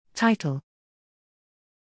Title: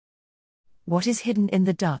 What is hidden in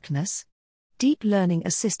the darkness? Deep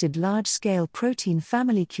learning-assisted large-scale protein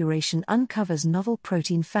family curation uncovers novel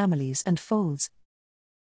protein families and folds.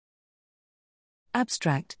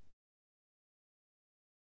 Abstract: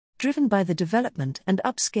 Driven by the development and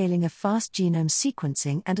upscaling of fast genome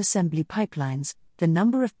sequencing and assembly pipelines, the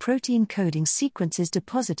number of protein coding sequences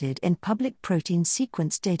deposited in public protein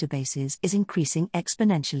sequence databases is increasing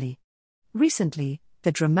exponentially. Recently,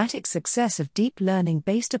 the dramatic success of deep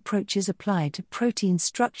learning-based approaches applied to protein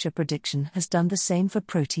structure prediction has done the same for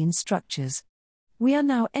protein structures. We are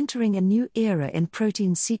now entering a new era in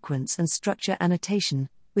protein sequence and structure annotation,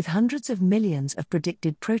 with hundreds of millions of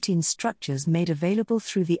predicted protein structures made available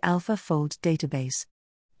through the AlphaFold database.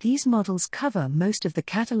 These models cover most of the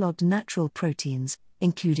catalogued natural proteins,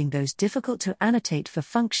 including those difficult to annotate for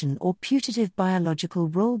function or putative biological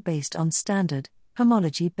role based on standard,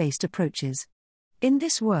 homology-based approaches. In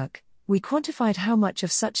this work, we quantified how much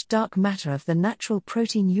of such dark matter of the natural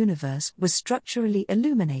protein universe was structurally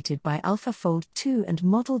illuminated by AlphaFold 2 and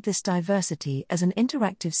modeled this diversity as an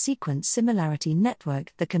interactive sequence similarity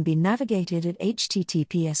network that can be navigated at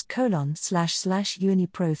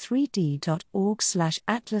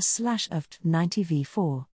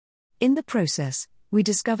https://unipro3d.org/atlas/UFT90v4. In the process, we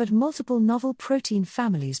discovered multiple novel protein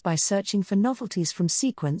families by searching for novelties from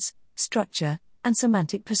sequence, structure, and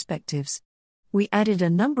semantic perspectives. We added a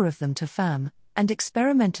number of them to FAM, and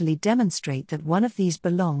experimentally demonstrate that one of these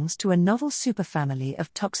belongs to a novel superfamily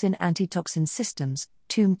of toxin-antitoxin systems,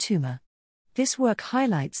 tumor. This work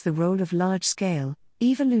highlights the role of large-scale,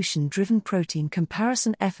 evolution-driven protein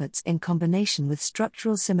comparison efforts in combination with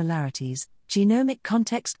structural similarities, genomic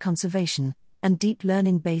context conservation, and deep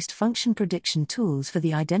learning-based function prediction tools for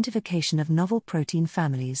the identification of novel protein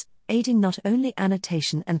families, aiding not only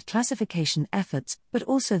annotation and classification efforts but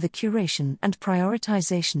also the curation and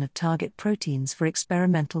prioritization of target proteins for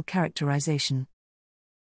experimental characterization.